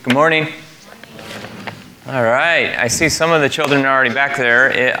Good morning. All right, I see some of the children are already back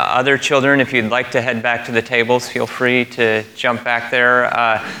there. Other children, if you'd like to head back to the tables, feel free to jump back there.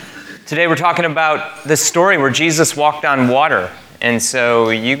 Today we're talking about this story where Jesus walked on water. And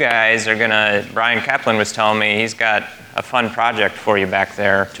so you guys are Brian Kaplan was telling me he's got a fun project for you back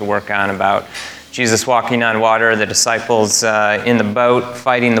there to work on about Jesus walking on water, the disciples in the boat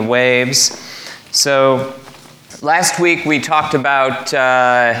fighting the waves. So last week we talked about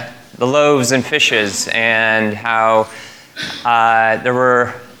the loaves and fishes and how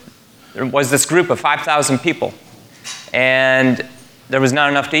there was this group of 5,000 people, and there was not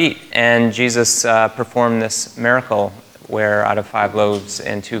enough to eat. And Jesus performed this miracle where out of 5 loaves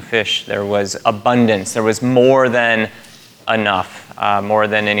and 2 fish there was abundance. There was more than enough, more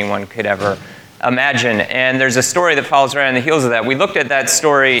than anyone could ever imagine. And there's a story that follows right on the heels of that. We looked at that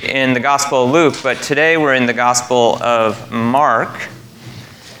story in the Gospel of Luke, but today we're in the Gospel of Mark.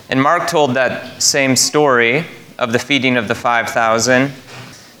 And Mark told that same story of the feeding of the 5,000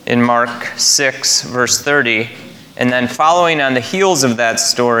 in Mark 6, verse 30. And then following on the heels of that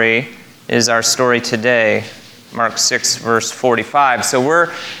story is our story today, Mark 6, verse 45. So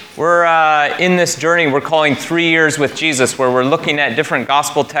we're in this journey we're calling 3 years with Jesus, where we're looking at different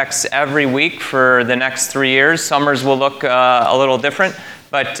gospel texts every week for the next 3 years. Summers will look a little different,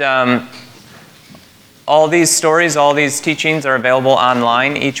 but all these stories, all these teachings are available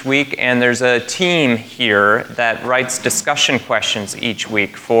online each week, and there's a team here that writes discussion questions each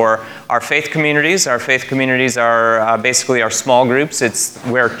week for our faith communities. Our faith communities are basically our small groups. It's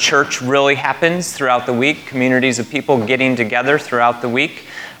where church really happens throughout the week, communities of people getting together throughout the week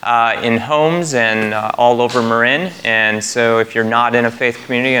in homes and all over Marin. And so if you're not in a faith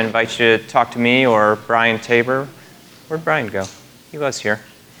community, I invite you to talk to me or Brian Tabor. Where'd Brian go? He was here.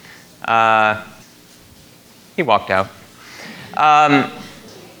 He walked out.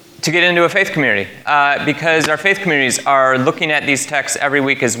 To get into a faith community, because our faith communities are looking at these texts every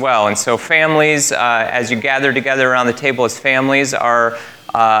week as well. And so families, as you gather together around the table as families, our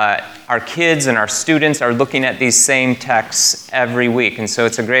kids and our students are looking at these same texts every week. And so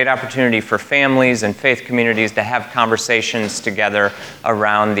it's a great opportunity for families and faith communities to have conversations together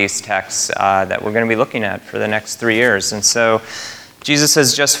around these texts that we're going to be looking at for the next 3 years. And so Jesus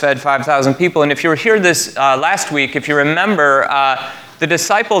has just fed 5,000 people. And if you were here this last week, if you remember, the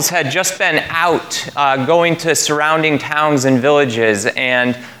disciples had just been out going to surrounding towns and villages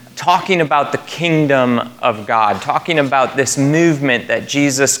and talking about the kingdom of God, talking about this movement that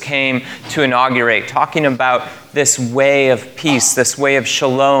Jesus came to inaugurate, talking about this way of peace, this way of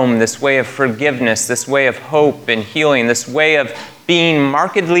shalom, this way of forgiveness, this way of hope and healing, this way of being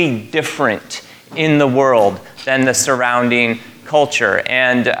markedly different in the world than the surrounding culture.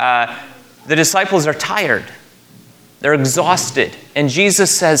 And the disciples are tired. They're exhausted. And Jesus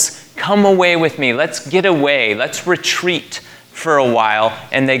says, come away with me. Let's get away. Let's retreat for a while.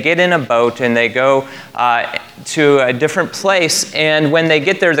 And they get in a boat and they go to a different place. And when they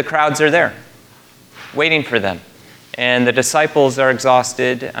get there, the crowds are there waiting for them. And the disciples are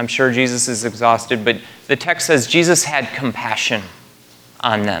exhausted. I'm sure Jesus is exhausted. But the text says Jesus had compassion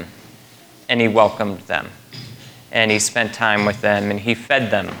on them. And he welcomed them. And he spent time with them, and he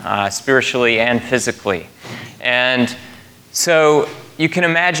fed them spiritually and physically. And so you can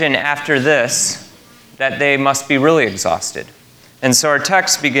imagine after this that they must be really exhausted. And so our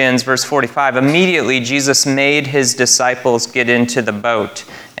text begins, verse 45, immediately Jesus made his disciples get into the boat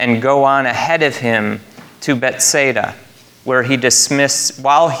and go on ahead of him to Bethsaida, while he dismissed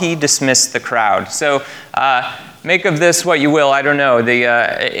the crowd. So make of this what you will, I don't know.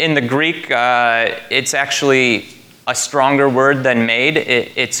 In the Greek, it's actually a stronger word than made.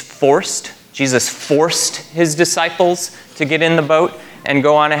 It's forced. Jesus forced his disciples to get in the boat and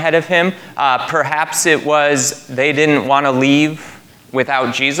go on ahead of him. Perhaps it was they didn't want to leave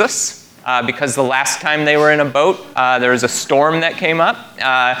without Jesus because the last time they were in a boat, there was a storm that came up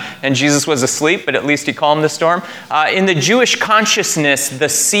and Jesus was asleep, but at least he calmed the storm. In the Jewish consciousness, the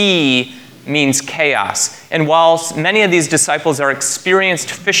sea means chaos. And while many of these disciples are experienced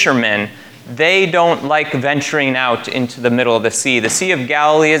fishermen, they don't like venturing out into the middle of the sea. The Sea of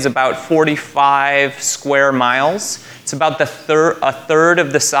Galilee is about 45 square miles. It's about a third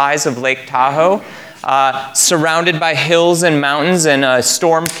of the size of Lake Tahoe, surrounded by hills and mountains, and a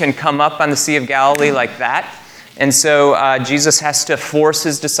storm can come up on the Sea of Galilee like that. And so Jesus has to force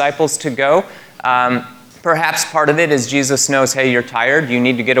his disciples to go. Perhaps part of it is Jesus knows, hey, you're tired, you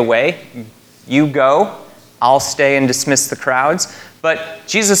need to get away. You go, I'll stay and dismiss the crowds. But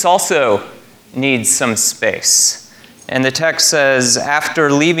Jesus also needs some space. And the text says,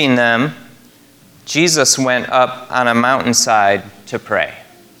 after leaving them, Jesus went up on a mountainside to pray.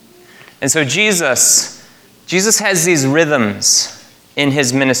 And so Jesus has these rhythms in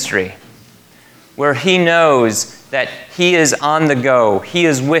his ministry where he knows that he is on the go, he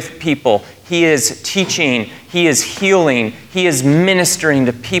is with people, he is teaching, he is healing, he is ministering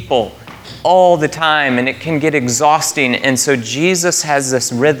to people all the time, and it can get exhausting. And so Jesus has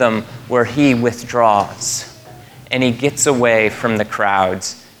this rhythm where he withdraws and he gets away from the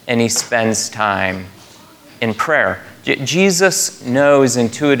crowds and he spends time in prayer. Jesus knows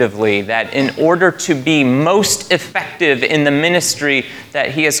intuitively that in order to be most effective in the ministry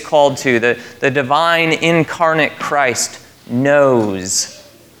that he is called to, the divine incarnate Christ knows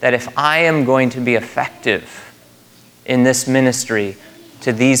that if I am going to be effective in this ministry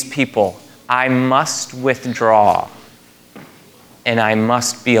to these people, I must withdraw and I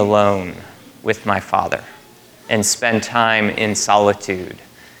must be alone with my Father and spend time in solitude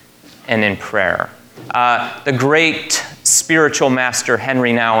and in prayer. The great spiritual master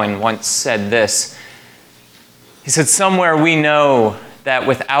Henry Nouwen once said this. He said, "Somewhere we know that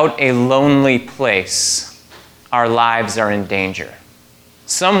without a lonely place, our lives are in danger.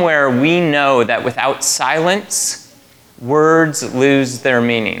 Somewhere we know that without silence, words lose their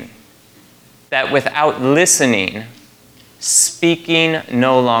meaning. That without listening, speaking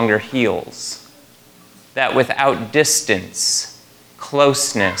no longer heals. That without distance,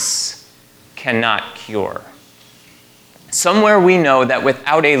 closeness cannot cure. Somewhere we know that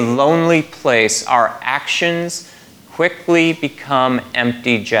without a lonely place, our actions quickly become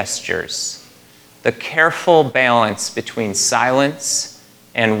empty gestures. The careful balance between silence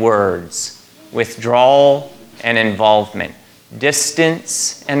and words, withdrawal and involvement,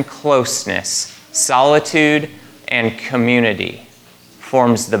 distance and closeness, solitude and community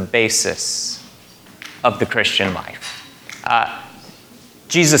forms the basis of the Christian life."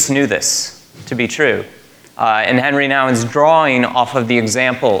 Jesus knew this to be true. And Henry Nouwen's drawing off of the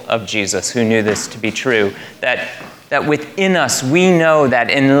example of Jesus, who knew this to be true, that within us we know that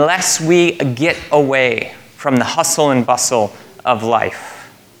unless we get away from the hustle and bustle of life,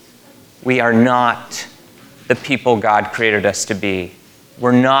 we are not the people God created us to be.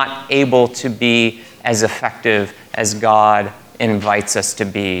 We're not able to be as effective as God invites us to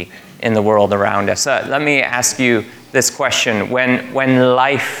be in the world around us. Let me ask you this question. When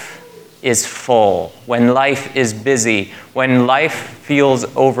life is full, when life is busy, when life feels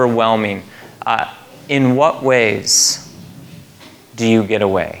overwhelming, in what ways do you get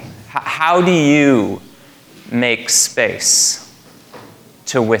away? How do you make space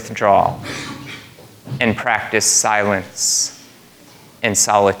to withdraw and practice silence and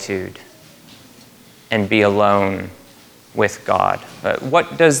solitude and be alone with God?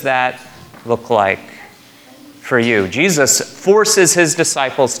 What does that look like for you? Jesus forces his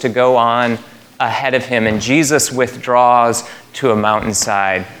disciples to go on ahead of him, and Jesus withdraws to a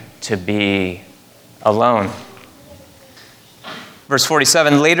mountainside to be alone. Verse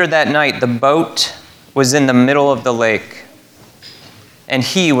 47, later that night, the boat was in the middle of the lake, and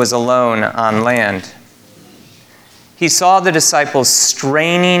he was alone on land. He saw the disciples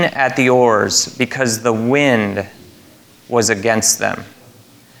straining at the oars because the wind was against them.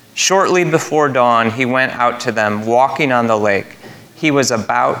 Shortly before dawn, he went out to them, walking on the lake. He was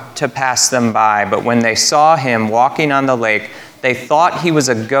about to pass them by, but when they saw him walking on the lake, they thought he was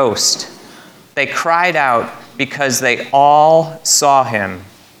a ghost. They cried out because they all saw him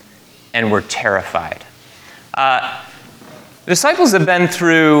and were terrified. The disciples have been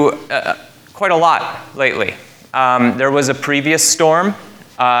through quite a lot lately. There was a previous storm,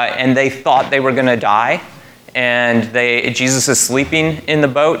 and they thought they were going to die. And Jesus is sleeping in the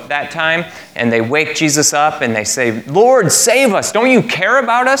boat that time, and they wake Jesus up and they say, "Lord, save us. Don't you care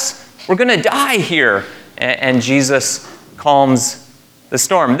about us? We're going to die here." And Jesus calms the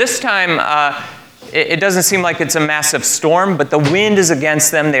storm. This time, it doesn't seem like it's a massive storm, but the wind is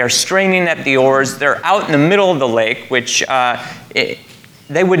against them. They are straining at the oars. They're out in the middle of the lake, which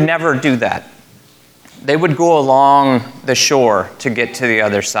they would never do that. They would go along the shore to get to the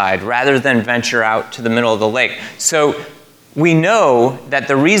other side rather than venture out to the middle of the lake. So we know that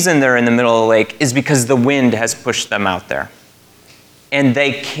the reason they're in the middle of the lake is because the wind has pushed them out there. And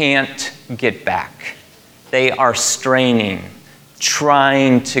they can't get back. They are straining,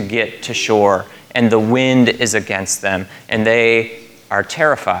 trying to get to shore, and the wind is against them, and they are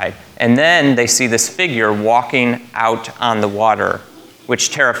terrified. And then they see this figure walking out on the water,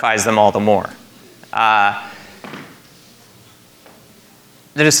 which terrifies them all the more.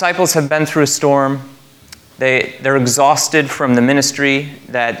 The disciples have been through a storm. They're exhausted from the ministry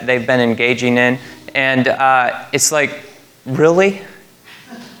that they've been engaging in. And it's like, really?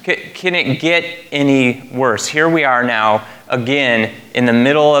 Can it get any worse? Here we are now, again in the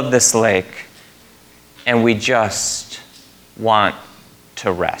middle of this lake, and we just want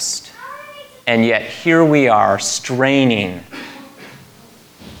to rest. And yet here we are straining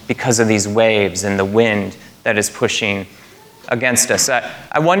because of these waves and the wind that is pushing against us.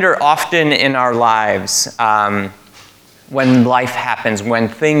 I wonder often in our lives, when life happens, when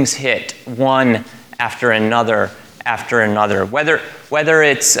things hit one after another, whether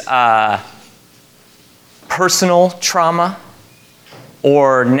it's personal trauma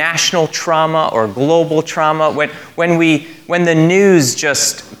or national trauma or global trauma, when the news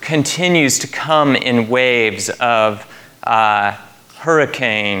just continues to come in waves of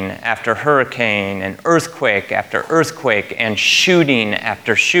hurricane after hurricane and earthquake after earthquake and shooting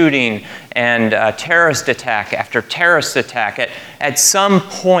after shooting and terrorist attack after terrorist attack, at some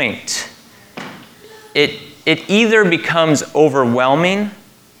point it either becomes overwhelming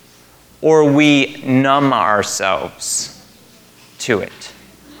or we numb ourselves to it.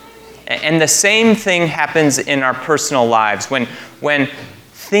 And the same thing happens in our personal lives. When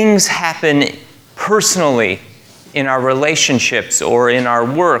things happen personally in our relationships or in our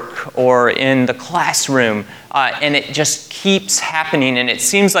work or in the classroom, and it just keeps happening, and it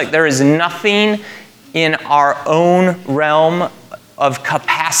seems like there is nothing in our own realm of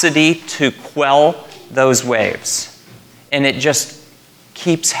capacity to quell those waves. And it just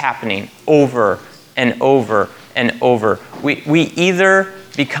keeps happening over and over and over. We either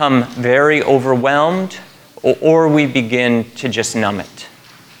become very overwhelmed or we begin to just numb it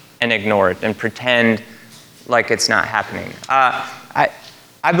and ignore it and pretend like it's not happening. I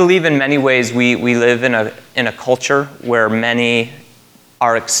believe in many ways we live in a culture where many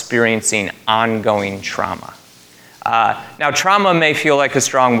are experiencing ongoing trauma. Now, trauma may feel like a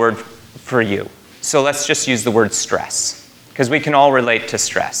strong word for you, so let's just use the word stress, because we can all relate to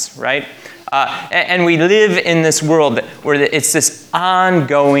stress, right? And we live in this world where it's this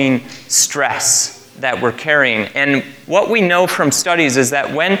ongoing stress that we're carrying. And what we know from studies is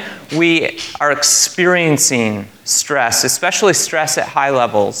that when we are experiencing stress, especially stress at high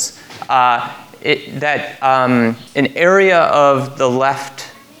levels, an area of the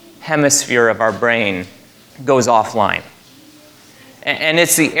left hemisphere of our brain goes offline. And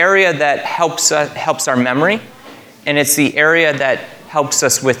it's the area that helps our memory, and it's the area that helps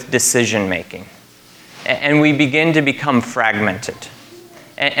us with decision making. And we begin to become fragmented.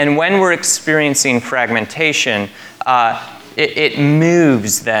 And when we're experiencing fragmentation, it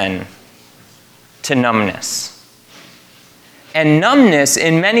moves then to numbness. And numbness,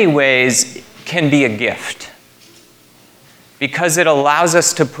 in many ways, can be a gift, because it allows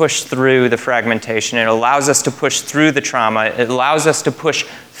us to push through the fragmentation. It allows us to push through the trauma. It allows us to push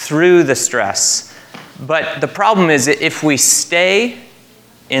through the stress. But the problem is that if we stay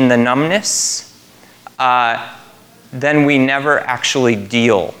in the numbness, then we never actually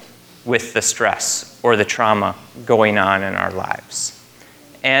deal with the stress or the trauma going on in our lives.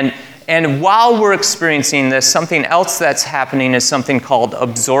 And while we're experiencing this, something else that's happening is something called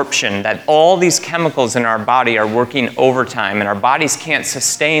absorption, that all these chemicals in our body are working overtime, and our bodies can't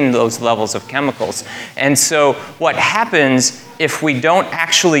sustain those levels of chemicals. And so what happens if we don't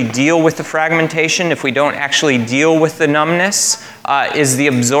actually deal with the fragmentation, if we don't actually deal with the numbness, is the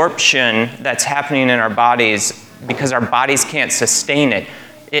absorption that's happening in our bodies, because our bodies can't sustain it.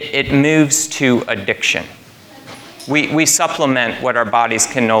 It moves to addiction. We supplement what our bodies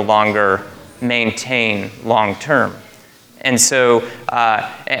can no longer maintain long term. And so,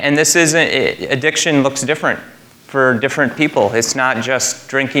 and this isn't, addiction looks different for different people. It's not just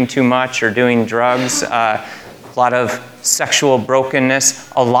drinking too much or doing drugs, a lot of sexual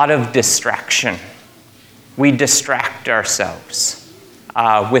brokenness, a lot of distraction. We distract ourselves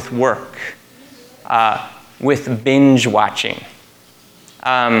with work, with binge watching.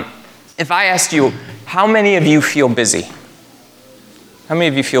 If I asked you, how many of you feel busy? How many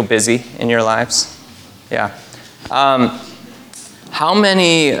of you feel busy in your lives? Yeah. How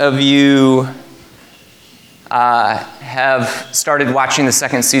many of you have started watching the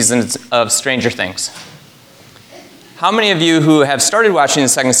second season of Stranger Things? How many of you who have started watching the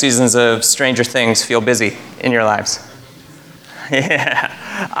second seasons of Stranger Things feel busy in your lives? Yeah.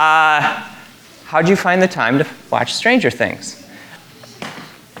 How'd you find the time to watch Stranger Things?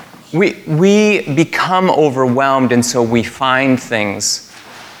 We become overwhelmed, and so we find things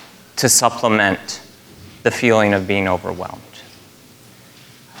to supplement the feeling of being overwhelmed.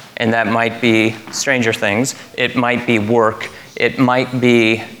 And that might be Stranger Things. It might be work. It might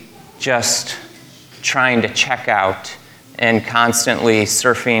be just trying to check out and constantly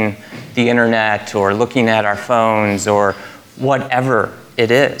surfing the internet or looking at our phones or whatever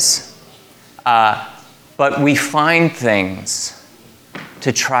it is. But but we find things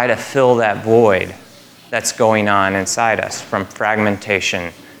to try to fill that void that's going on inside us, from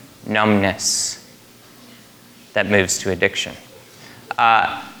fragmentation, numbness, that moves to addiction.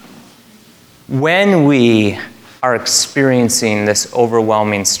 When we are experiencing this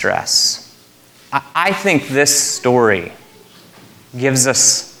overwhelming stress, I think this story gives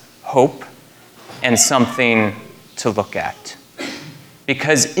us hope and something to look at.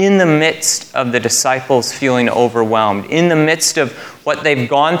 Because in the midst of the disciples feeling overwhelmed, in the midst of what they've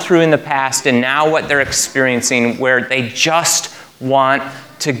gone through in the past and now what they're experiencing, where they just want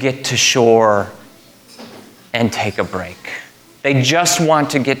to get to shore and take a break. They just want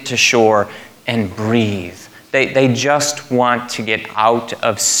to get to shore and breathe. They just want to get out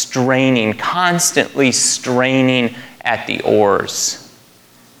of straining, constantly straining at the oars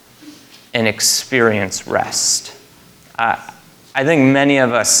and experience rest. I think many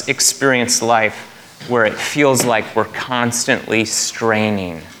of us experience life where it feels like we're constantly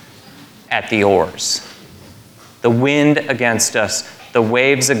straining at the oars. The wind against us, the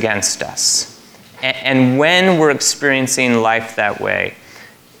waves against us. And when we're experiencing life that way,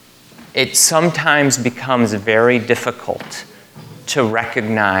 it sometimes becomes very difficult to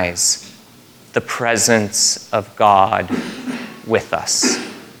recognize the presence of God with us.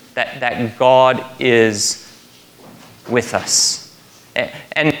 That God is with us.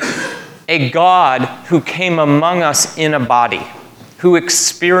 And a God who came among us in a body, who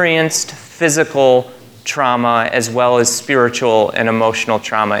experienced physical trauma as well as spiritual and emotional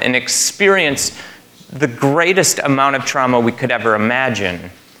trauma, and experienced the greatest amount of trauma we could ever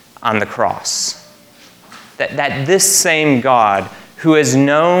imagine on the cross. That this same God who has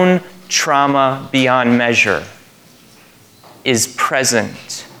known trauma beyond measure is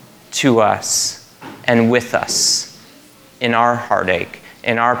present to us and with us in our heartache,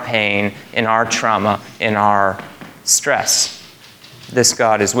 in our pain, in our trauma, in our stress. This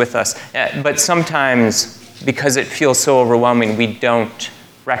God is with us. But sometimes, because it feels so overwhelming, we don't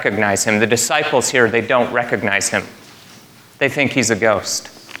recognize him. The disciples here, they don't recognize him. They think he's a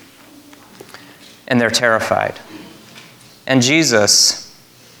ghost. And they're terrified. And Jesus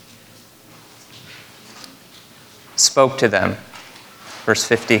spoke to them. Verse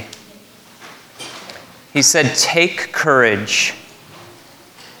 50. He said, "Take courage.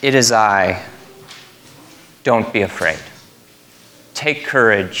 It is I. Don't be afraid." Take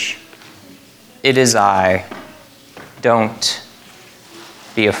courage. It is I. Don't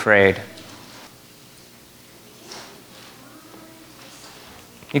be afraid.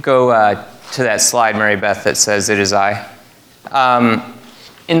 You go to that slide, Mary Beth, that says, "It is I."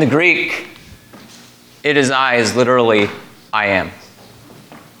 In the Greek, "it is I" is literally "I am."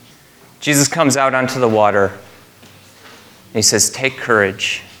 Jesus comes out onto the water, and he says, "Take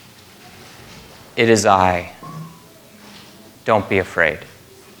courage. It is I. Don't be afraid.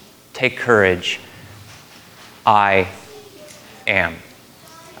 Take courage. I am."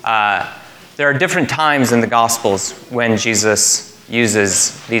 There are different times in the Gospels when Jesus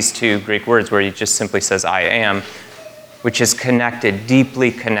uses these two Greek words where he just simply says, "I am," which is connected, deeply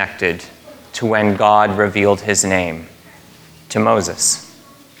connected to when God revealed his name to Moses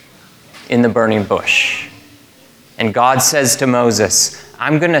in the burning bush. And God says to Moses,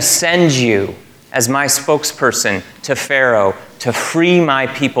 "I'm going to send you as my spokesperson to Pharaoh to free my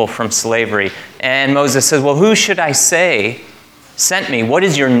people from slavery." And Moses says, "Well, who should I say sent me? What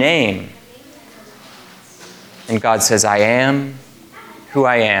is your name?" And God says, "I am who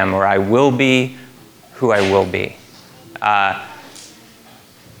I am," or "I will be who I will be."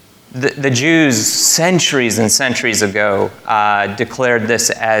 The Jews, centuries and centuries ago, declared this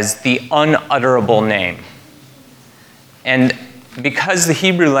as the unutterable name. And because the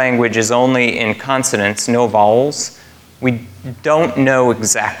Hebrew language is only in consonants, no vowels, we don't know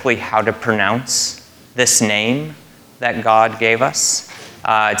exactly how to pronounce this name that God gave us.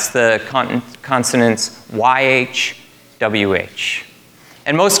 It's the consonants YH, WH.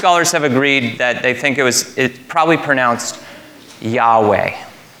 And most scholars have agreed that they think it's probably pronounced Yahweh.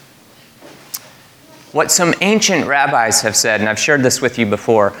 What some ancient rabbis have said, and I've shared this with you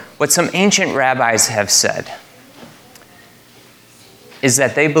before, what some ancient rabbis have said is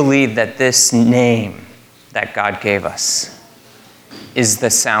that they believe that this name that God gave us is the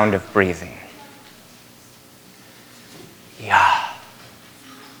sound of breathing. Yahweh.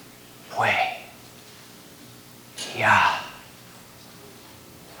 Yahweh.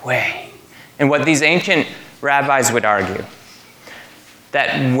 And what these ancient rabbis would argue,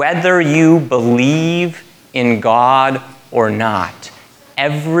 that whether you believe in God or not,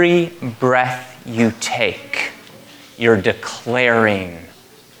 every breath you take, you're declaring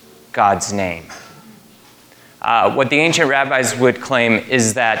God's name. What the ancient rabbis would claim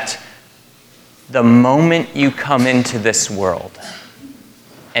is that the moment you come into this world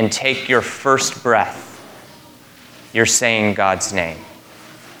and take your first breath, you're saying God's name.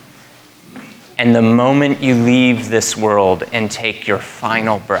 And the moment you leave this world and take your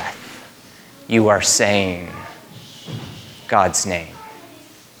final breath, you are saying God's name.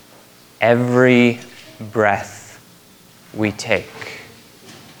 Every breath we take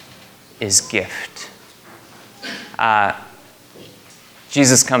is gift.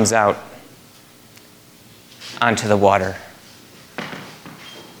 Jesus comes out onto the water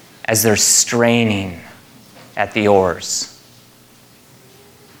as they're straining at the oars.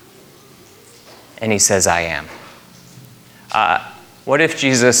 And he says, I am. What if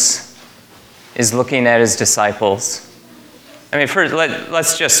Jesus is looking at his disciples? I mean, first,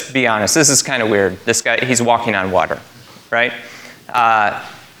 let's just be honest. This is kind of weird. This guy, he's walking on water, right?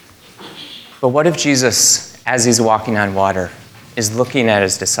 But what if Jesus, as he's walking on water, is looking at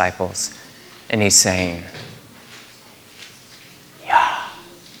his disciples and he's saying,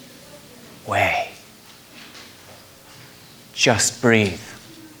 Yahweh. Just breathe.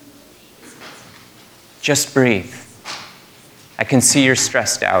 Just breathe. I can see you're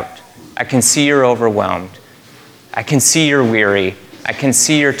stressed out. I can see you're overwhelmed. I can see you're weary. I can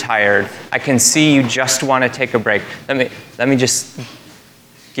see you're tired. I can see you just want to take a break. Let me just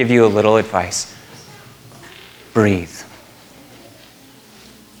give you a little advice. Breathe.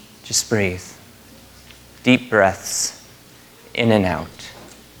 Just breathe. Deep breaths in and out,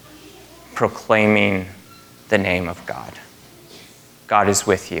 proclaiming the name of God. God is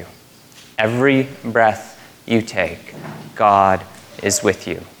with you. Every breath you take, God is with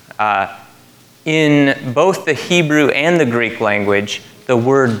you. In both the Hebrew and the Greek language, the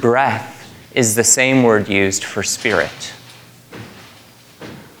word breath is the same word used for spirit.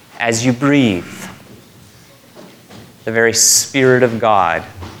 As you breathe, the very Spirit of God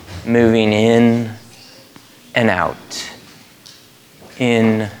moving in and out,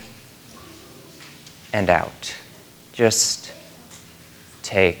 in and out. Just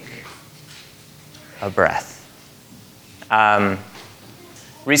take a breath.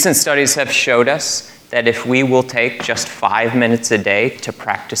 Recent studies have showed us that if we will take just 5 minutes a day to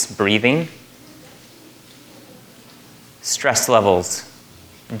practice breathing, stress levels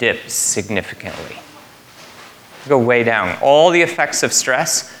dip significantly. Go way down. All the effects of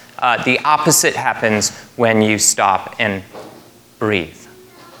stress, the opposite happens when you stop and breathe.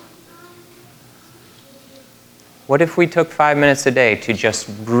 What if we took 5 minutes a day to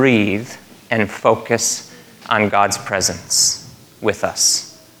just breathe and focus on God's presence with us?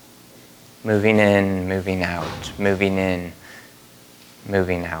 Moving in, moving out, moving in,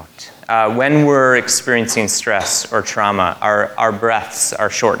 moving out. When we're experiencing stress or trauma, our breaths are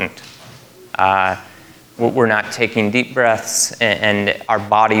shortened. We're not taking deep breaths, and our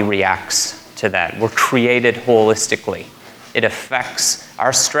body reacts to that. We're created holistically.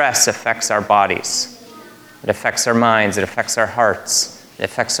 Our stress affects our bodies. It affects our minds, it affects our hearts, it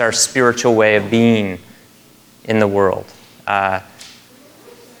affects our spiritual way of being in the world.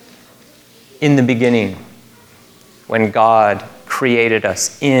 In the beginning, when God created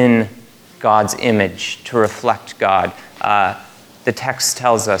us in God's image to reflect God, the text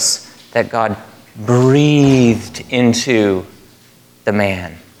tells us that God breathed into the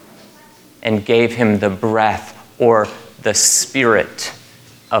man and gave him the breath or the spirit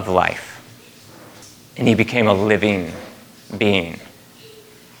of life. And he became a living being.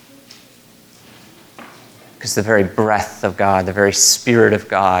 Because the very breath of God, the very Spirit of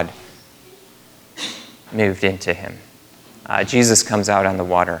God moved into him. Jesus comes out on the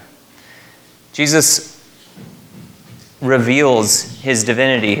water. Jesus reveals his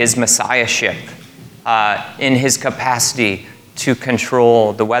divinity, his messiahship, in his capacity to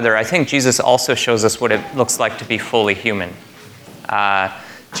control the weather. I think Jesus also shows us what it looks like to be fully human.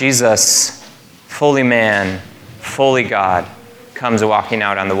 Jesus, fully man, fully God, comes walking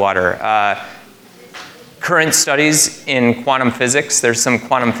out on the water. Current studies in quantum physics, there's some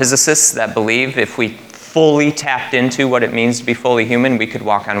quantum physicists that believe if we fully tapped into what it means to be fully human, we could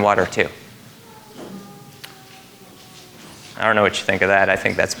walk on water too. I don't know what you think of that. I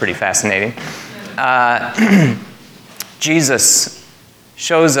think that's pretty fascinating. Jesus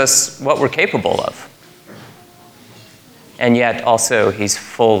shows us what we're capable of. And yet also he's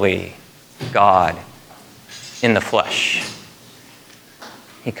fully God in the flesh.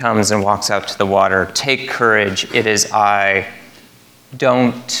 He comes and walks out to the water. Take courage, it is I.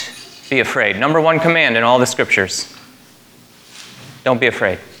 Don't be afraid. Number one command in all the scriptures. Don't be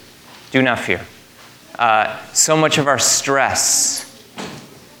afraid. Do not fear. So much of our stress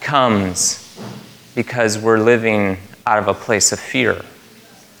comes because we're living out of a place of fear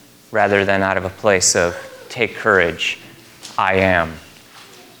rather than out of a place of take courage, I am.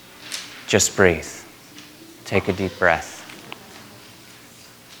 Just breathe. Take a deep breath.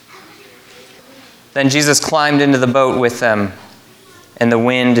 Then Jesus climbed into the boat with them, and the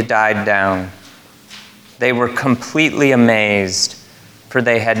wind died down. They were completely amazed, for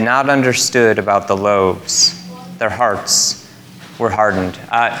they had not understood about the loaves. Their hearts were hardened.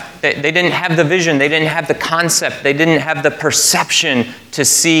 They didn't have the vision. They didn't have the concept. They didn't have the perception to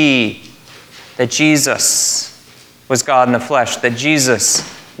see that Jesus was God in the flesh, that Jesus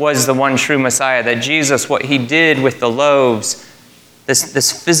was the one true Messiah, that Jesus, what he did with the loaves,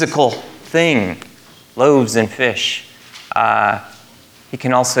 this physical thing, loaves and fish, he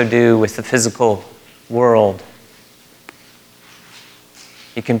can also do with the physical world.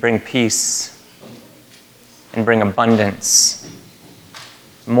 He can bring peace and bring abundance,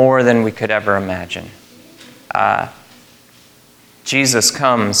 more than we could ever imagine. Jesus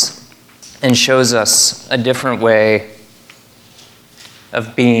comes and shows us a different way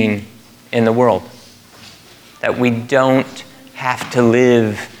of being in the world. That we don't have to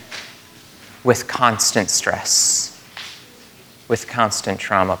live with constant stress, with constant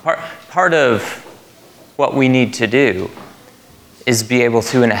trauma. Part of what we need to do is be able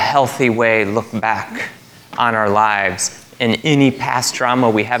to, in a healthy way, look back on our lives and any past trauma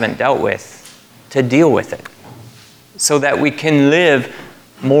we haven't dealt with, to deal with it, so that we can live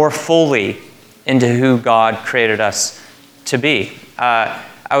more fully into who God created us to be.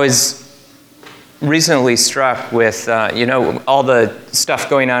 I was recently struck with, all the stuff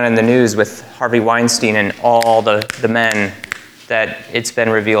going on in the news with Harvey Weinstein and all the men that it's been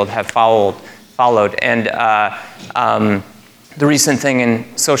revealed have followed. And the recent thing in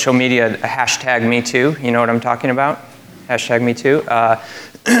social media, hashtag Me Too, you know what I'm talking about? Hashtag Me Too.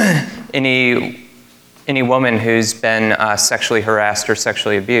 Any woman who's been sexually harassed or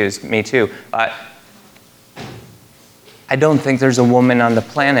sexually abused, Me Too. I don't think there's a woman on the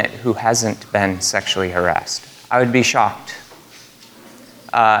planet who hasn't been sexually harassed. I would be shocked.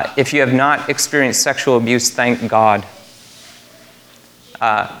 If you have not experienced sexual abuse, thank God.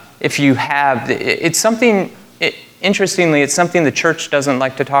 If you have, interestingly, it's something the church doesn't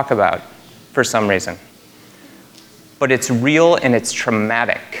like to talk about for some reason. But it's real and it's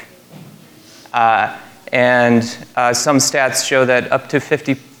traumatic. And some stats show that up to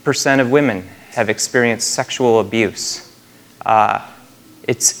 50% of women have experienced sexual abuse.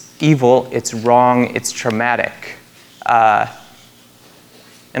 It's evil, it's wrong, it's traumatic. And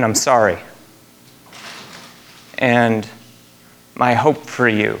I'm sorry. And my hope for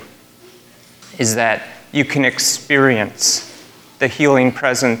you is that you can experience the healing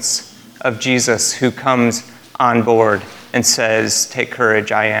presence of Jesus, who comes on board and says, take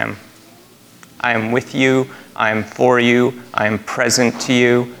courage, I am. I am with you, I am for you, I am present to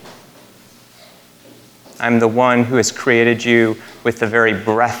you. I'm the one who has created you with the very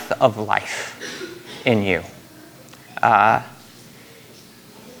breath of life in you.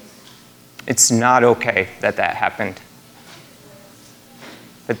 It's not okay that happened.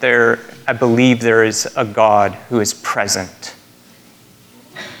 But I believe there is a God who is present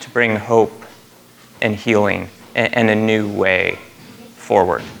to bring hope and healing and a new way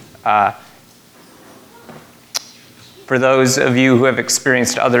forward. For those of you who have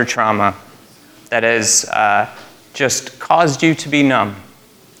experienced other trauma that has just caused you to be numb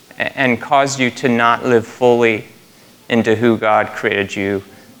and caused you to not live fully into who God created you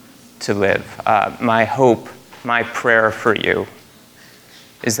to live, my hope, my prayer for you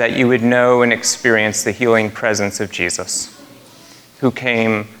is that you would know and experience the healing presence of Jesus, who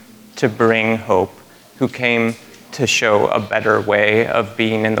came to bring hope, who came to show a better way of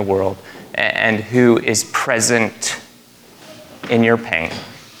being in the world, and who is present in your pain,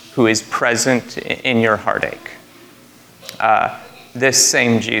 who is present in your heartache. This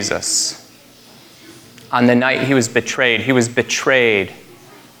same Jesus, on the night he was betrayed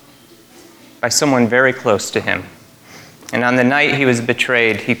by someone very close to him. And on the night he was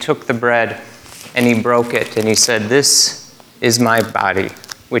betrayed, he took the bread and he broke it and he said, "This is my body,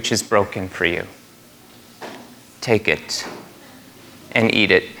 which is broken for you. Take it and eat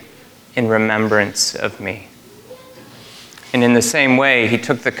it in remembrance of me." And in the same way, he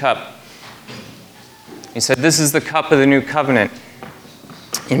took the cup. He said, "This is the cup of the new covenant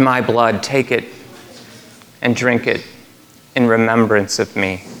in my blood. Take it and drink it in remembrance of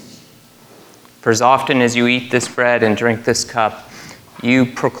me. For as often as you eat this bread and drink this cup, you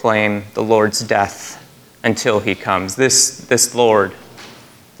proclaim the Lord's death until he comes." This Lord,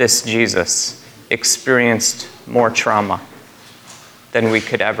 this Jesus, experienced more trauma than we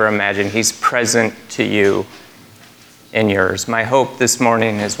could ever imagine. He's present to you in yours. My hope this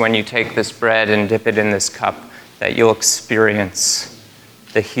morning is when you take this bread and dip it in this cup, that you'll experience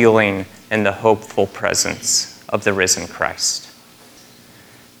the healing and the hopeful presence of the risen Christ.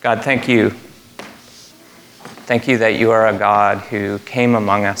 God, thank you. Thank you that you are a God who came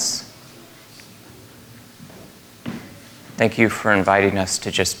among us. Thank you for inviting us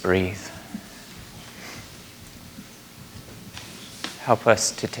to just breathe. Help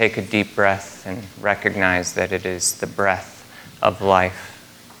us to take a deep breath and recognize that it is the breath of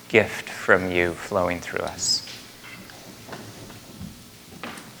life, gift from you flowing through us.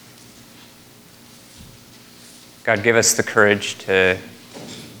 God, give us the courage to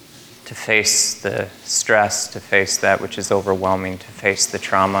face the stress, to face that which is overwhelming, to face the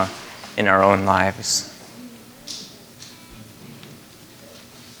trauma in our own lives.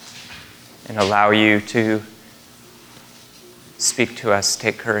 And allow you to speak to us.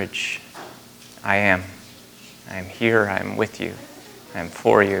 Take courage. I am here. I am with you. I am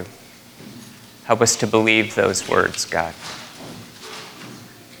for you. Help us to believe those words, God.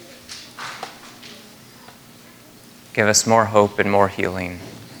 Give us more hope and more healing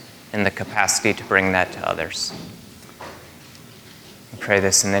and the capacity to bring that to others. We pray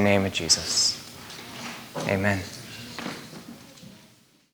this in the name of Jesus. Amen.